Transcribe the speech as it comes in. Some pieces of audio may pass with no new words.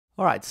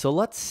All right, so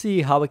let's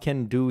see how we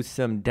can do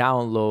some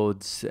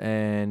downloads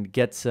and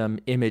get some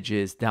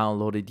images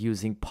downloaded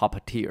using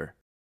Puppeteer.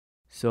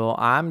 So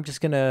I'm just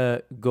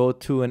gonna go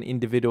to an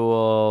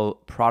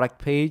individual product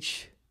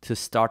page to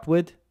start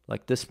with,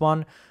 like this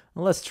one.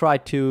 And let's try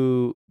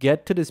to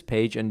get to this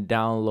page and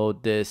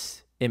download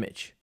this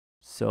image.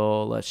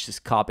 So let's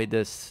just copy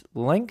this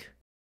link.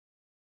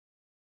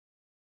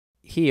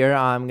 Here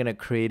I'm gonna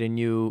create a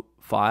new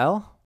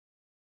file.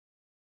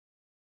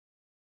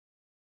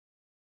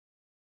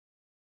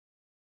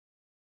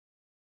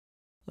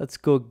 Let's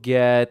go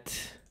get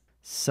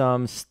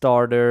some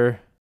starter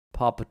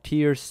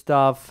Puppeteer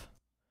stuff.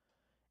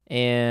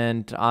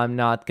 And I'm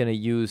not going to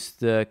use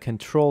the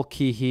control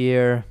key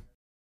here.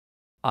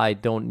 I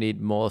don't need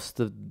most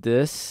of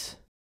this.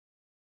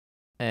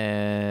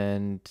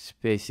 And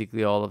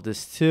basically all of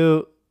this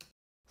too.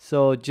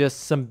 So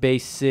just some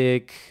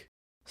basic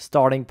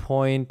starting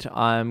point.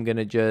 I'm going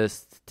to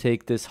just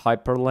take this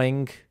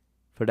hyperlink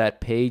for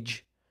that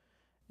page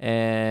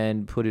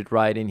and put it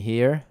right in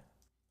here.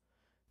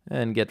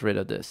 And get rid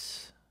of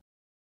this.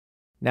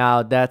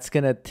 Now that's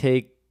gonna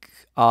take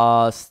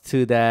us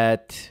to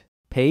that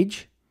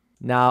page.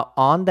 Now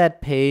on that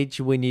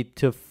page we need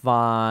to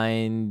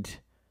find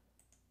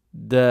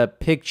the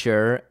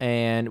picture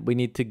and we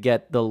need to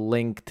get the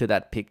link to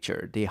that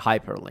picture, the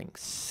hyperlink.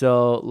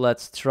 So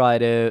let's try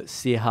to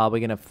see how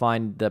we're gonna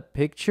find the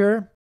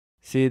picture.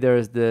 See,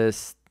 there's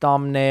this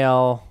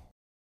thumbnail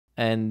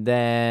and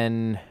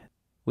then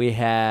we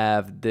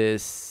have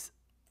this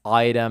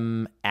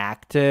item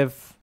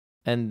active.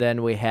 And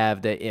then we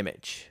have the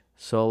image.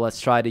 So let's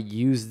try to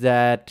use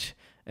that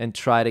and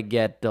try to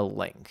get the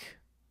link.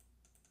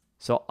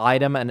 So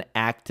item and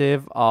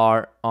active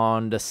are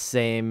on the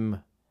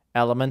same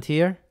element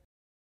here.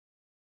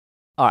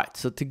 All right,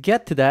 so to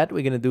get to that,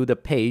 we're gonna do the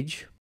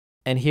page.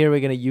 And here we're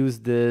gonna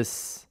use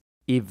this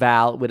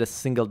eval with a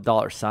single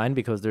 $sign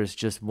because there's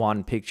just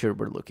one picture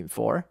we're looking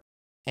for.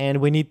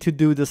 And we need to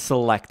do the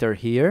selector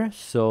here.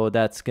 So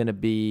that's gonna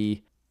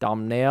be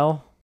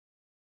thumbnail.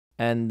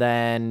 And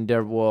then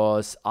there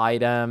was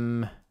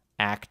item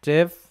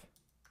active.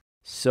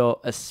 So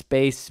a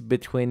space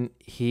between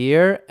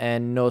here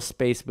and no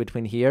space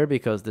between here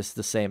because this is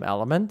the same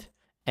element.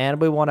 And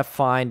we want to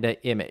find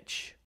the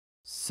image.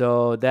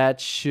 So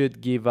that should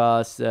give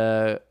us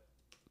a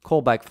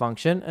callback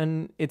function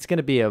and it's going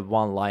to be a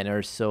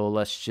one-liner. So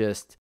let's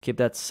just keep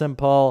that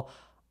simple.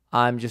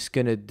 I'm just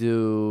going to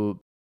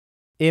do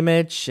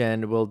image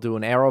and we'll do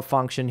an arrow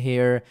function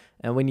here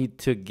and we need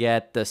to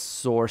get the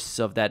source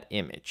of that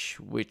image,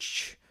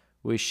 which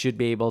we should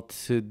be able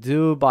to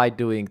do by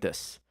doing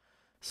this.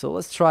 So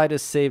let's try to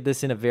save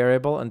this in a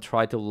variable and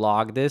try to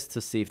log this to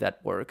see if that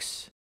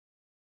works.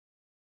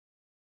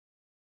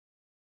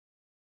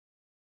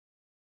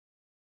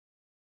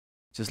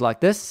 Just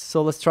like this.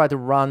 So let's try to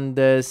run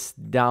this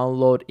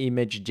download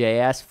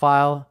image.js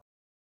file.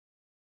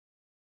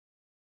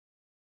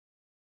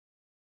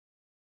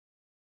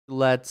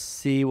 Let's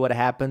see what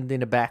happened in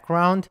the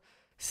background.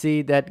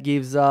 See, that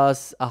gives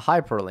us a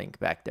hyperlink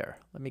back there.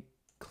 Let me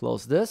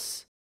close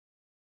this.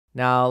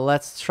 Now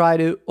let's try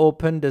to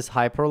open this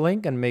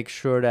hyperlink and make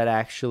sure that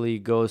actually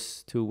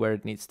goes to where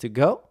it needs to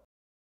go.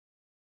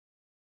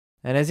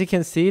 And as you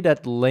can see,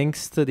 that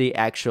links to the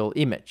actual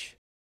image.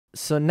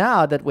 So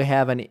now that we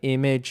have an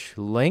image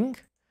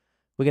link,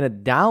 we're going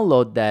to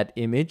download that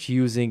image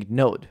using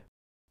Node.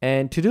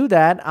 And to do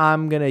that,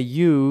 I'm going to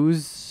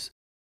use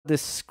the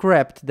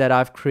script that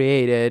I've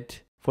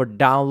created for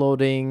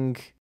downloading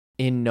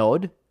in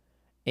Node.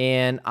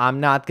 And I'm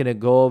not going to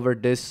go over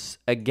this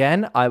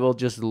again. I will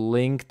just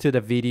link to the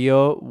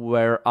video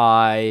where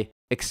I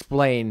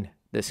explain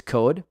this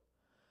code.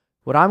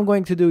 What I'm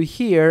going to do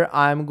here,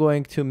 I'm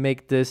going to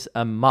make this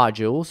a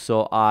module.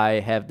 So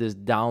I have this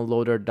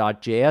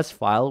downloader.js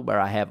file where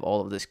I have all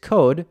of this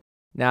code.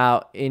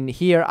 Now in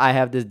here, I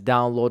have this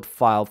download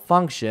file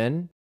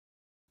function.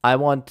 I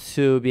want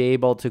to be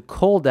able to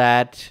call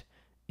that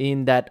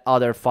in that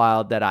other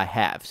file that I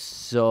have.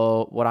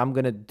 So what I'm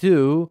going to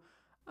do,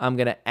 I'm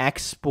going to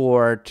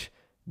export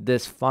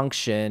this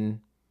function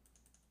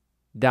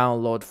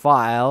download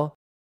file.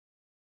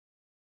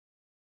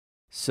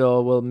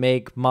 So we'll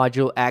make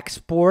module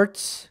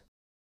exports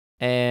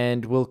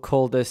and we'll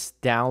call this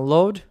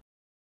download.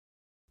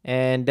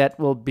 And that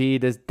will be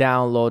this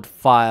download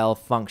file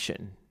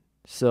function.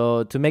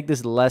 So to make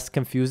this less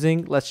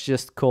confusing, let's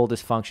just call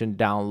this function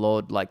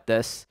download like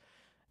this.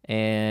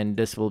 And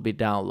this will be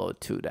download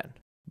too then.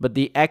 But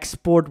the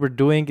export we're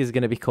doing is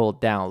going to be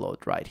called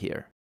download right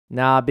here.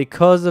 Now,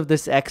 because of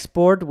this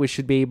export, we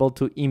should be able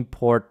to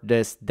import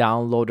this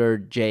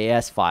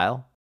downloader.js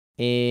file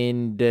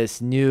in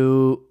this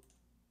new,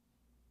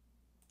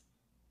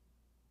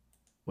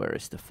 where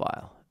is the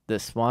file?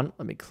 This one.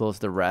 Let me close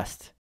the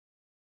rest.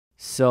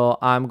 So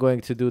I'm going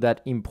to do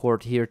that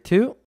import here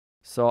too.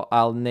 So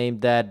I'll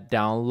name that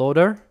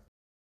downloader.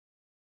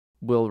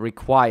 Will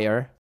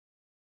require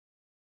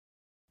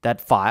that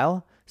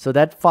file. So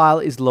that file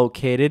is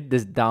located,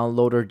 this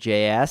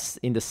downloader.js,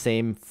 in the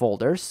same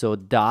folder. So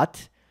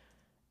dot,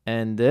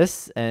 and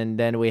this, and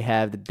then we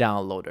have the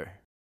downloader.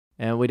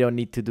 And we don't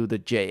need to do the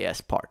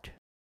JS part.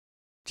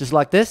 Just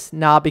like this.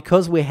 Now,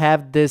 because we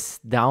have this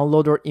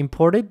downloader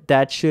imported,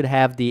 that should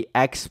have the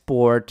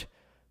export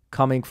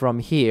coming from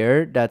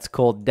here. That's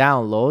called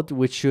download,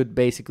 which should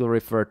basically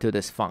refer to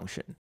this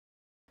function.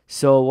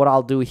 So what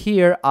I'll do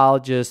here, I'll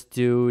just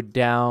do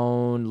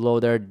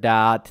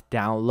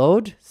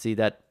downloader.download. See,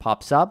 that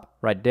pops up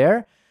right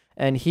there.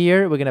 And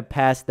here we're going to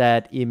pass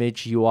that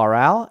image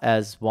URL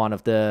as one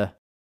of the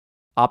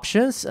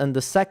options. And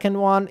the second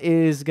one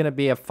is going to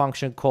be a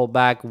function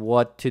callback,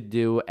 what to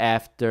do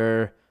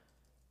after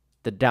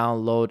the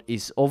download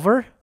is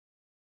over.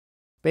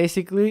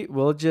 Basically,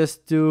 we'll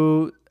just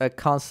do a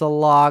console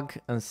log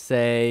and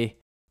say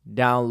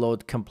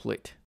download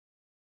complete.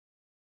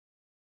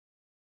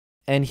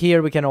 And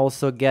here we can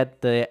also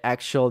get the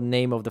actual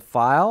name of the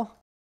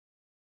file.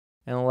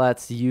 And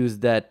let's use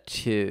that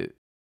too.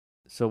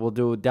 So we'll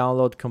do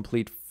download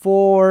complete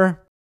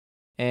 4.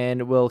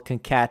 And we'll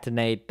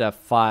concatenate the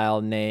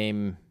file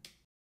name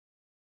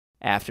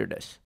after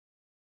this.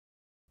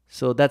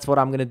 So that's what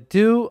I'm going to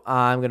do.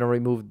 I'm going to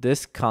remove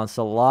this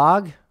console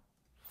log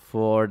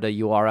for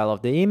the URL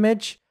of the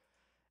image.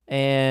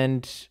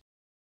 And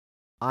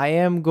I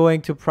am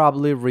going to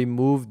probably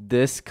remove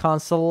this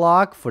console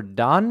log for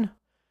done.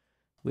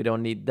 We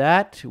don't need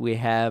that. We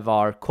have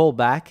our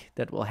callback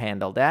that will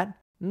handle that.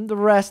 And the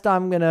rest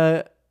I'm going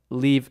to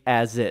leave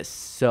as is.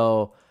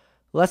 So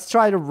let's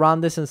try to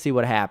run this and see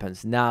what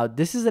happens. Now,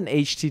 this is an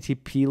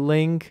HTTP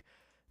link.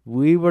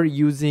 We were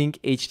using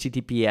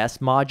HTTPS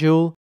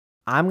module.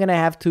 I'm going to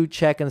have to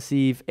check and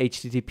see if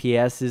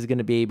HTTPS is going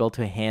to be able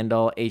to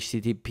handle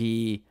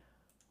HTTP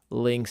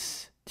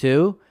links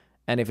too.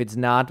 And if it's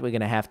not, we're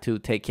going to have to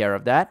take care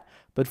of that.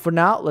 But for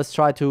now, let's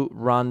try to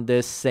run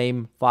this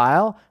same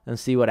file and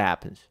see what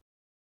happens.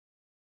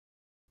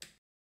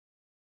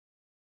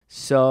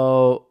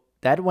 So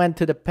that went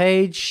to the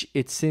page.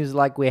 It seems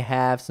like we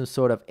have some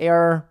sort of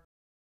error.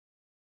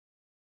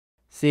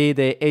 See,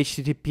 the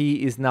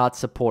HTTP is not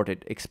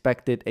supported.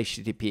 Expected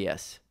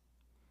HTTPS.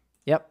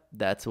 Yep,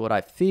 that's what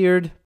I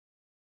feared.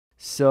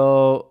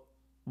 So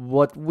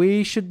what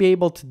we should be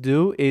able to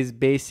do is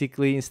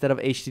basically, instead of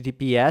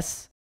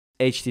HTTPS,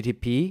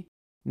 HTTP.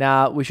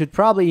 Now, we should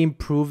probably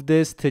improve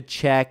this to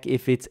check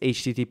if it's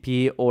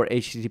HTTP or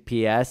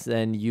HTTPS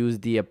and use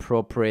the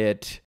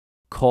appropriate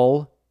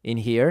call in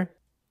here,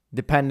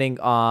 depending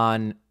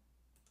on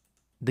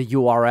the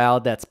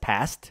URL that's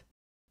passed.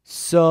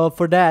 So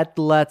for that,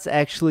 let's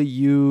actually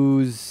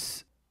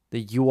use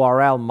the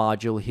URL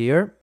module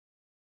here.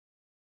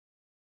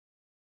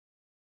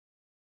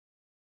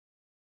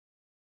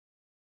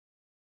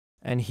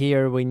 And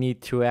here we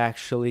need to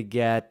actually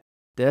get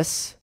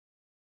this.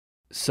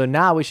 So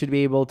now we should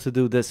be able to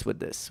do this with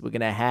this. We're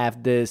going to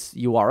have this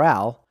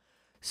URL.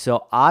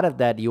 So out of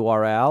that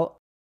URL,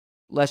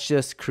 let's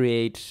just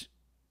create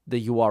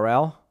the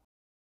URL.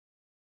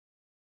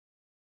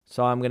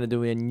 So I'm going to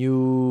do a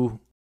new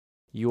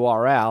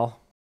URL.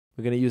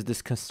 We're going to use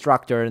this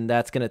constructor, and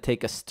that's going to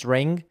take a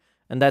string.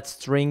 And that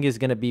string is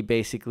going to be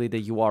basically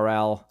the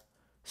URL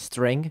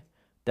string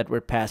that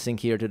we're passing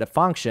here to the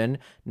function.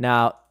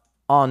 Now,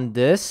 on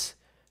this,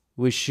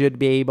 we should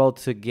be able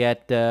to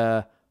get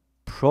the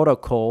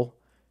protocol,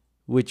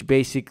 which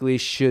basically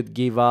should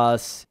give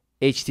us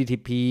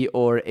HTTP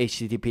or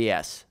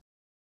HTTPS.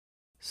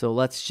 So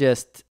let's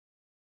just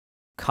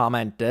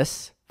comment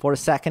this for a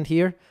second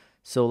here.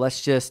 So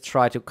let's just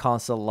try to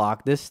console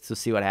log this to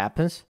see what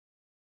happens.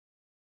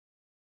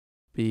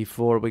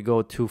 Before we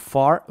go too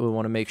far, we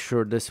want to make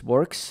sure this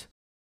works.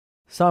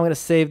 So I'm going to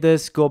save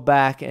this, go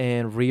back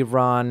and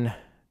rerun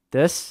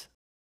this.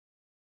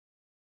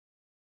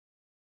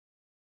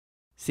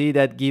 See,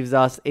 that gives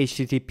us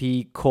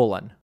HTTP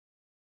colon.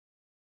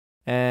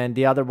 And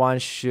the other one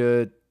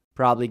should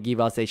probably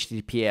give us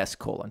HTTPS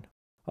colon.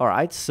 All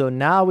right, so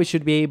now we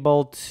should be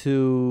able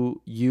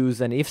to use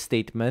an if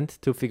statement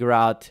to figure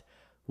out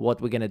what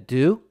we're going to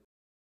do.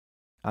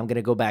 I'm going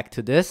to go back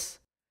to this.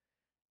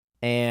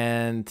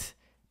 And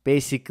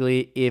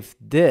basically, if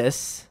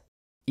this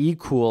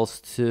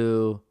equals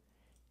to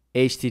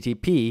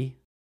HTTP,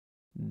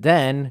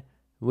 then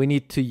we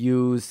need to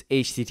use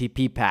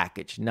HTTP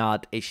package,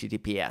 not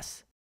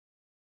HTTPS.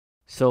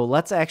 So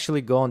let's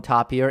actually go on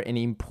top here and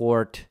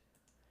import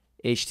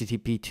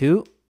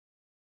HTTP2.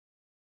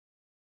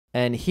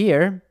 And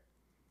here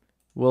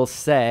we'll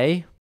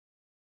say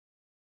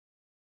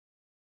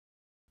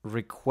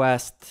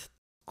request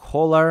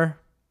caller,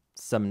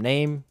 some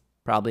name,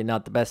 probably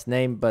not the best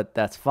name, but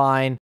that's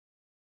fine.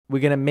 We're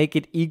going to make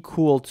it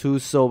equal to,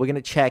 so we're going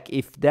to check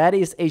if that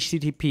is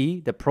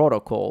HTTP, the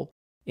protocol.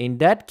 In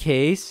that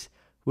case,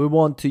 we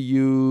want to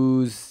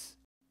use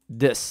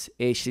this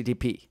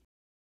HTTP.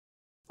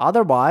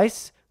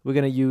 Otherwise, we're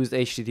going to use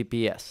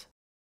HTTPS.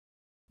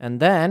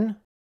 And then,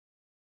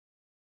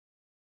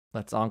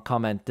 let's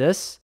uncomment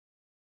this.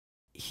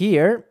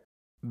 Here,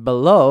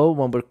 below,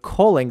 when we're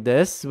calling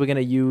this, we're going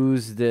to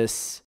use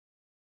this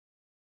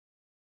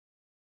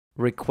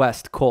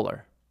request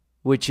caller,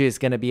 which is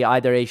going to be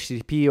either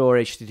HTTP or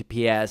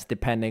HTTPS,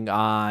 depending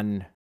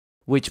on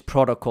which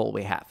protocol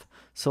we have.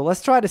 So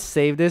let's try to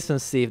save this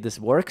and see if this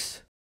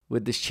works.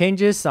 With these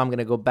changes, I'm going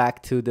to go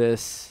back to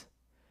this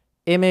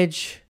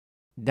image,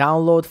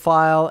 download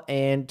file,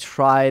 and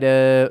try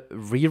to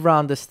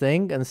rerun this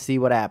thing and see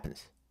what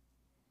happens.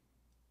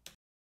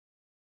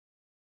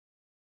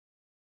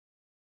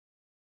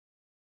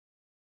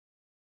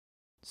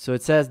 So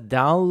it says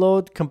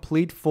download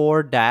complete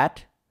for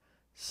that.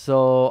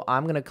 So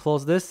I'm going to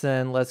close this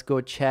and let's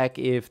go check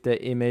if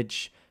the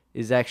image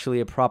is actually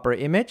a proper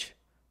image.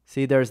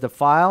 See, there's the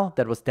file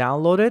that was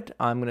downloaded.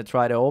 I'm going to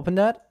try to open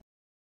that.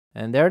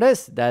 And there it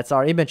is. That's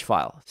our image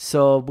file.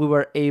 So we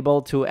were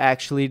able to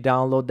actually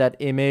download that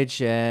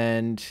image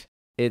and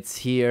it's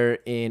here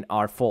in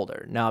our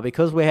folder. Now,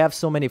 because we have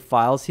so many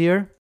files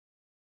here,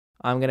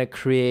 I'm going to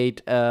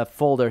create a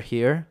folder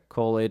here,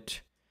 call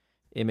it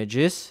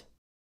images.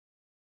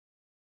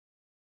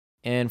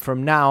 And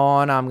from now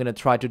on, I'm going to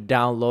try to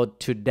download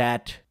to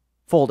that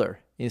folder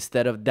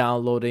instead of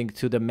downloading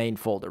to the main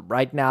folder.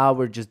 Right now,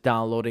 we're just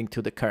downloading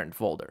to the current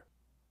folder.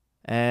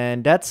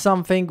 And that's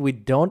something we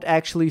don't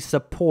actually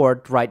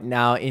support right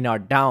now in our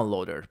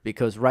downloader,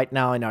 because right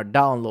now in our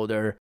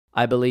downloader,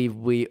 I believe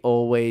we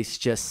always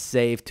just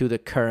save to the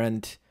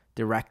current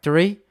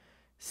directory.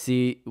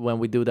 See, when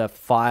we do the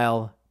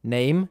file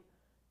name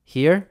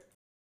here.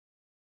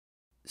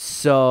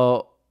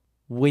 So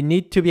we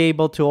need to be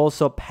able to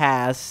also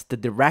pass the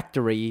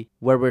directory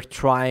where we're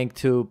trying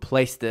to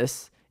place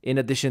this in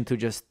addition to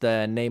just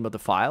the name of the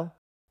file.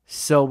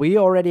 So we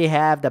already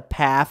have the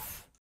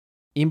path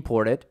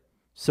imported.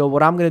 So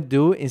what I'm going to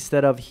do,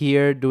 instead of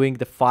here doing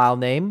the file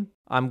name,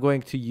 I'm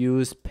going to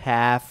use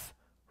path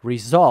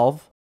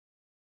resolve.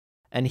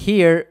 And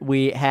here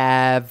we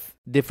have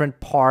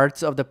different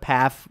parts of the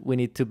path we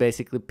need to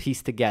basically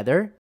piece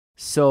together.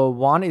 So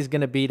one is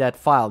going to be that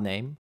file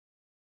name.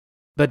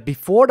 But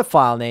before the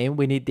file name,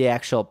 we need the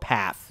actual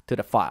path to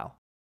the file.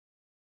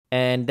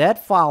 And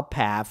that file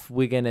path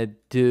we're going to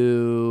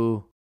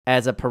do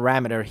as a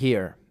parameter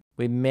here.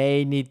 We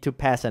may need to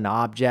pass an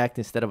object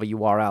instead of a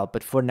URL,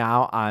 but for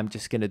now, I'm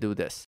just going to do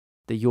this.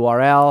 The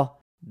URL,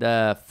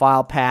 the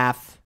file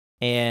path,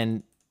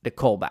 and the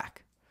callback.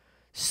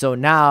 So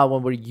now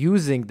when we're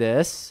using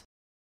this,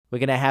 we're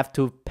going to have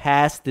to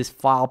pass this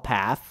file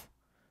path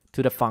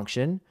to the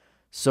function.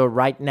 So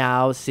right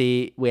now,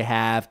 see, we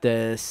have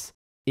this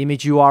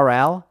image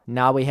URL.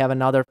 Now we have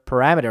another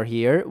parameter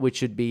here, which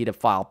should be the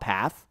file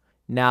path.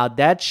 Now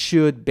that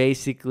should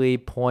basically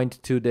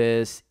point to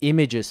this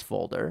images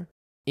folder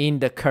in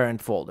the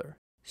current folder.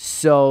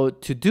 So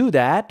to do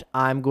that,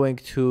 I'm going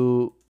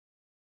to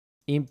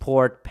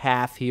import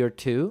path here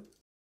too.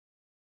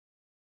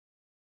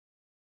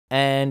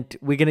 And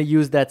we're going to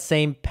use that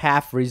same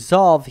path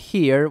resolve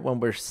here when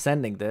we're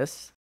sending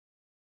this.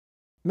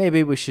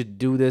 Maybe we should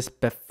do this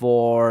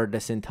before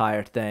this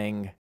entire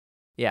thing.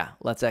 Yeah,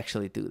 let's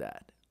actually do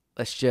that.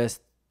 Let's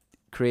just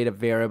create a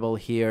variable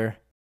here.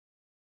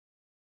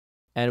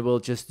 And we'll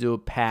just do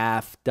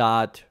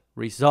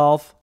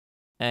path.resolve.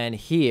 And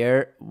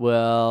here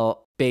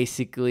we'll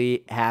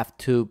basically have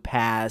to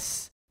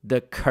pass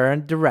the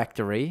current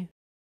directory.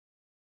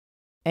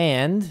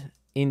 And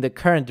in the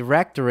current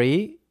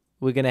directory,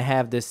 we're going to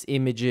have this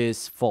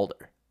images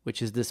folder,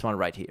 which is this one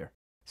right here.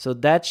 So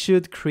that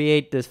should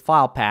create this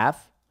file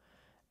path.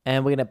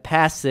 And we're going to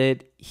pass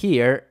it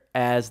here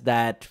as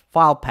that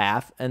file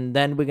path. And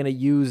then we're going to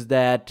use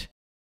that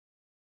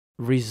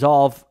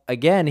resolve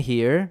again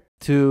here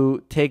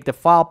to take the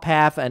file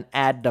path and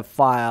add the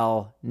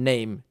file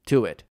name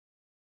to it.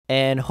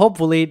 And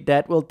hopefully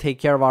that will take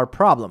care of our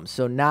problem.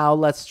 So now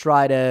let's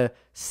try to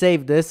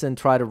save this and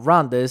try to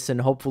run this.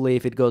 And hopefully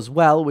if it goes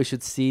well, we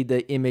should see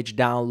the image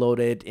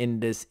downloaded in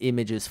this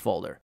images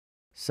folder.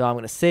 So I'm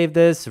going to save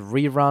this,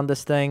 rerun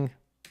this thing.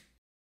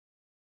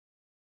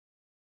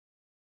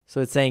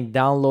 So it's saying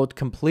download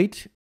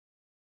complete.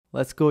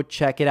 Let's go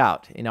check it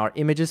out. In our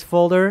images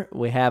folder,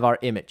 we have our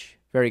image.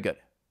 Very good.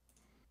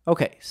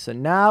 Okay, so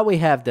now we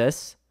have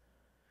this.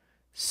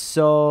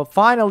 So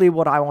finally,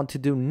 what I want to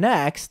do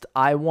next,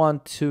 I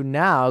want to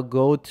now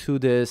go to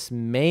this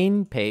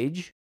main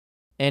page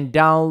and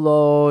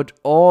download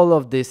all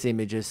of these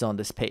images on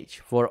this page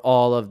for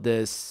all of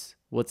this,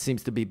 what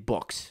seems to be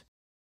books.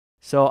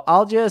 So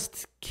I'll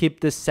just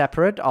keep this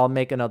separate. I'll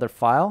make another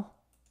file.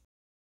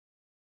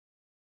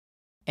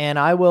 And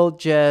I will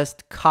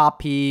just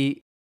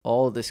copy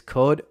all of this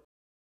code.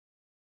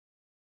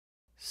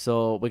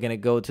 So we're going to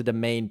go to the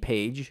main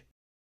page.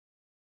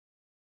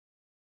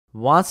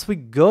 Once we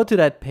go to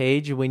that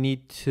page, we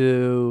need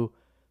to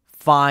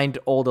find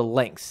all the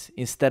links.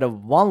 Instead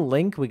of one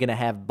link, we're going to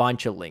have a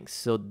bunch of links.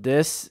 So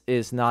this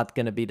is not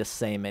going to be the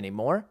same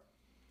anymore.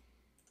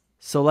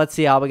 So let's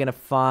see how we're going to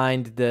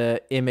find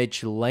the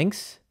image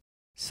links.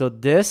 So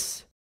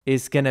this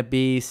is going to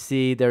be,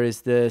 see, there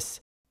is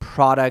this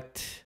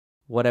product,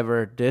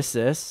 whatever this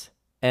is.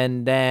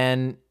 And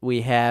then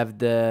we have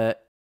the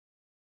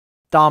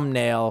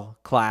thumbnail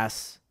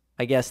class.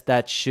 I guess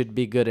that should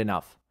be good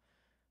enough.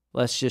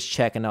 Let's just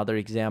check another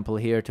example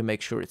here to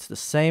make sure it's the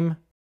same.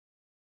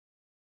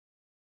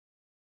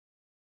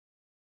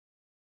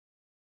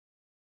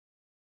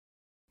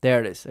 There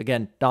it is.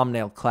 Again,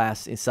 thumbnail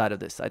class inside of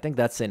this. I think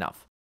that's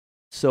enough.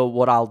 So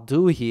what I'll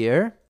do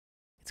here,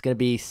 it's going to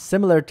be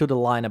similar to the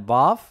line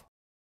above.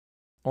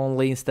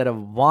 Only instead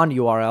of one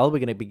URL, we're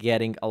going to be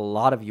getting a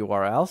lot of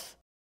URLs.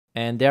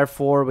 And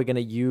therefore, we're going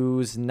to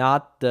use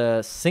not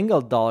the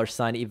single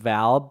 $sign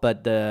eval,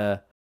 but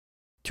the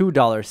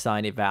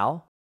 $2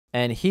 eval.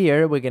 And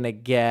here, we're going to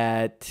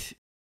get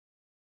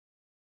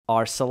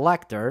our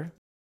selector.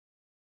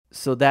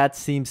 So that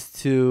seems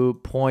to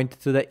point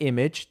to the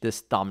image,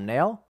 this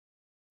thumbnail.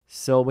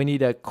 So we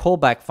need a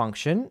callback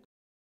function.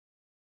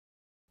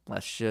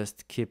 Let's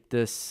just keep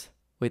this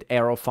with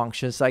arrow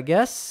functions, I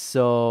guess.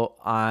 So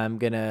I'm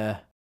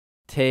gonna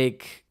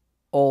take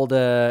all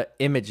the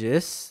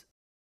images.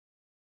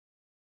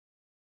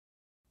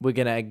 We're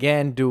gonna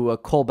again do a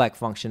callback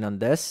function on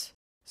this.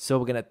 So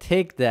we're gonna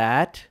take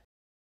that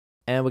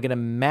and we're gonna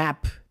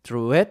map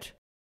through it.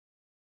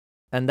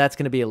 And that's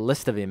gonna be a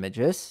list of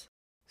images.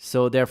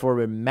 So therefore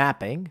we're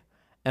mapping.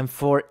 And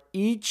for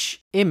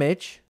each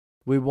image,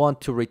 we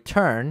want to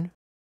return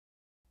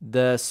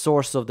the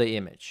source of the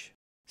image.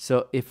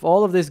 So if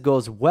all of this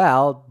goes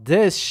well,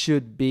 this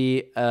should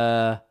be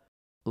a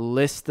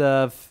list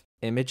of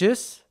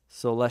images.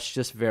 So let's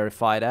just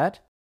verify that.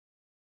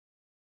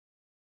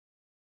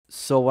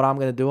 So what I'm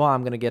going to do,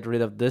 I'm going to get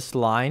rid of this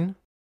line.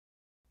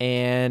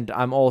 And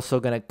I'm also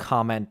going to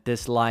comment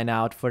this line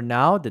out for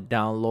now, the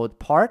download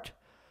part.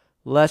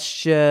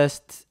 Let's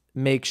just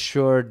make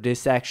sure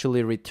this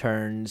actually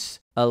returns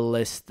a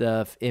list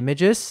of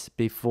images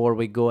before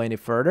we go any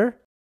further.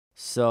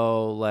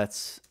 So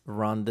let's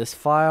run this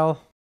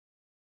file.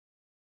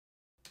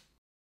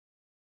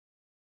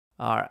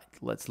 All right,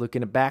 let's look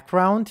in the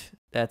background.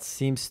 That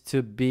seems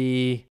to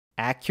be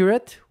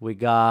accurate. We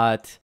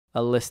got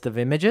a list of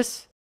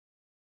images.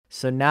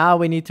 So now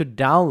we need to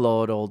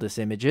download all these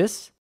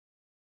images.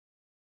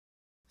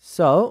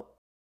 So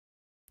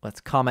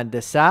let's comment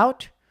this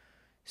out.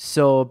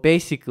 So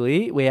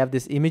basically, we have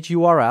this image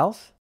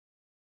URLs.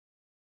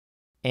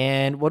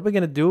 And what we're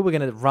going to do, we're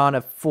going to run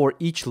a for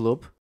each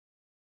loop.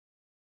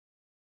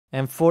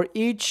 And for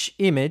each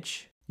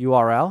image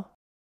URL,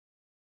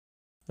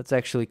 let's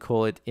actually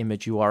call it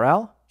image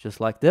URL, just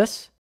like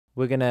this.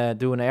 We're going to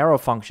do an arrow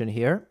function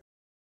here.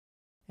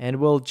 And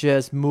we'll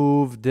just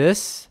move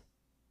this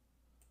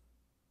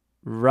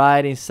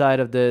right inside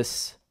of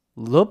this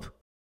loop.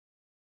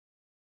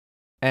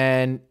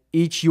 And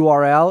each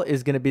URL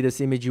is going to be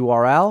this image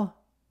URL.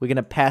 We're going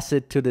to pass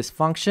it to this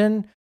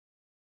function.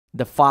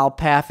 The file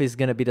path is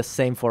going to be the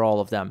same for all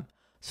of them.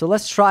 So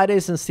let's try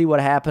this and see what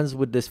happens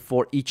with this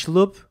for each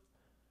loop.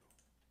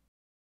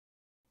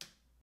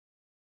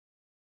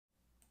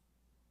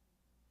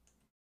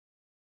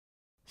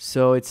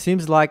 So it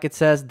seems like it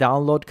says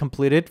download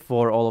completed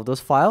for all of those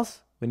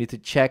files. We need to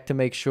check to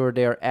make sure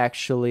they're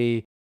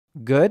actually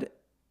good.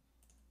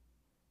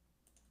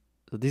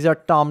 So these are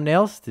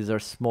thumbnails. These are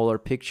smaller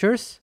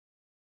pictures.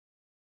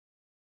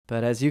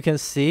 But as you can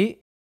see,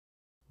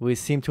 we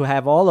seem to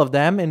have all of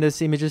them in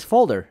this images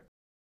folder.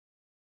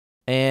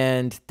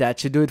 And that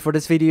should do it for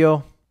this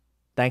video.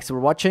 Thanks for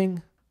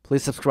watching.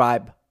 Please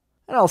subscribe,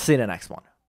 and I'll see you in the next one.